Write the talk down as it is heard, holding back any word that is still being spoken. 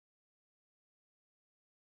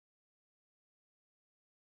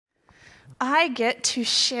I get to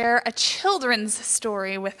share a children's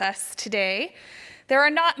story with us today. There are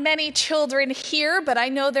not many children here, but I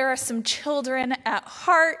know there are some children at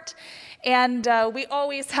heart, and we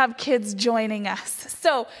always have kids joining us.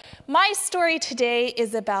 So my story today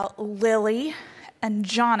is about Lily and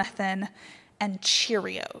Jonathan and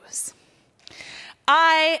Cheerios.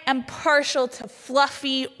 I am partial to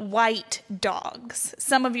fluffy white dogs.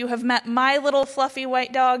 Some of you have met my little fluffy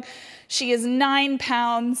white dog. She is 9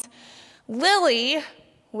 pounds. Lily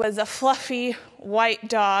was a fluffy white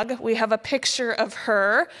dog. We have a picture of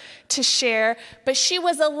her to share, but she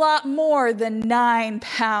was a lot more than 9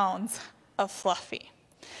 pounds of fluffy.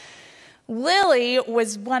 Lily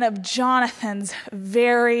was one of Jonathan's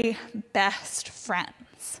very best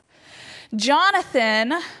friends.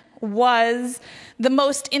 Jonathan was the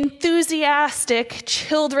most enthusiastic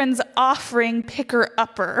children's offering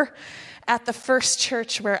picker-upper at the first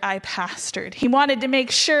church where I pastored. He wanted to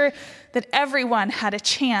make sure that everyone had a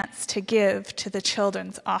chance to give to the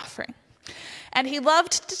children's offering. And he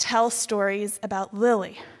loved to tell stories about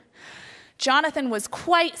Lily. Jonathan was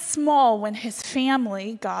quite small when his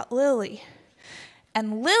family got Lily.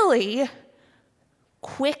 And Lily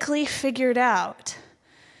quickly figured out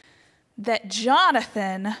that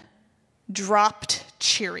Jonathan dropped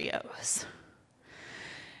Cheerios.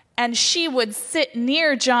 And she would sit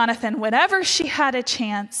near Jonathan whenever she had a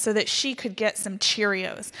chance so that she could get some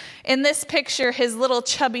Cheerios. In this picture, his little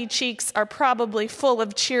chubby cheeks are probably full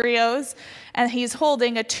of Cheerios, and he's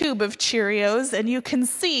holding a tube of Cheerios, and you can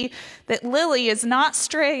see that Lily is not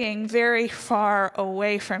straying very far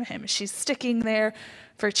away from him. She's sticking there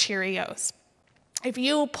for Cheerios. If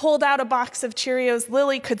you pulled out a box of Cheerios,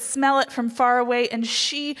 Lily could smell it from far away, and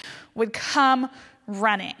she would come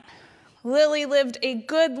running. Lily lived a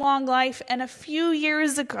good long life, and a few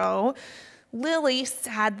years ago, Lily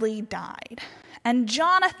sadly died. And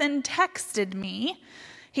Jonathan texted me.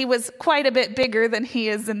 He was quite a bit bigger than he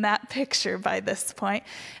is in that picture by this point.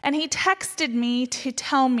 And he texted me to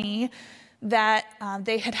tell me that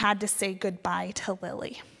they had to say goodbye to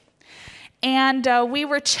Lily. And we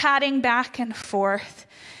were chatting back and forth,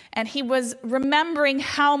 and he was remembering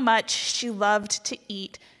how much she loved to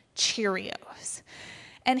eat Cheerios.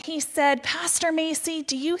 And he said, "Pastor Macy,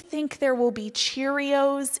 do you think there will be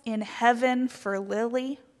Cheerios in heaven for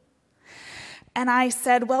Lily?" And I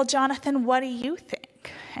said, "Well, Jonathan, what do you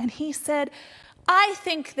think?" And he said, "I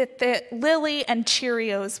think that Lily and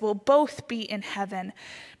Cheerios will both be in heaven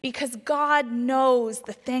because God knows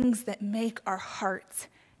the things that make our hearts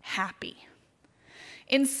happy."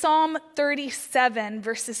 In Psalm 37,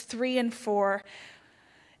 verses 3 and 4,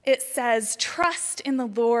 it says, "Trust in the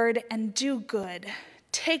Lord and do good.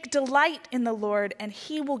 Take delight in the Lord, and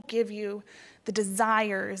he will give you the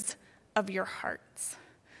desires of your hearts."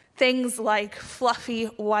 Things like fluffy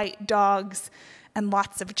white dogs and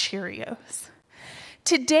lots of Cheerios.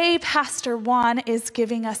 Today, Pastor Juan is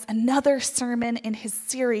giving us another sermon in his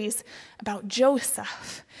series about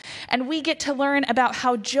Joseph. And we get to learn about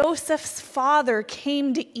how Joseph's father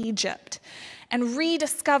came to Egypt and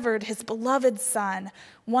rediscovered his beloved son,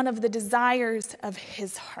 one of the desires of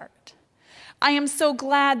his heart. I am so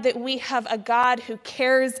glad that we have a God who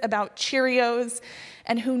cares about Cheerios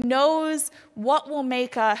and who knows what will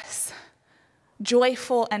make us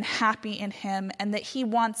joyful and happy in him, and that he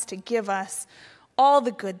wants to give us all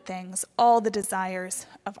the good things, all the desires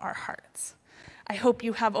of our hearts. I hope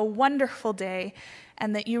you have a wonderful day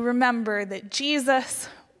and that you remember that Jesus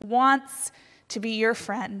wants to be your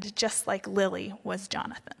friend just like Lily was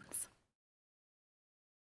Jonathan.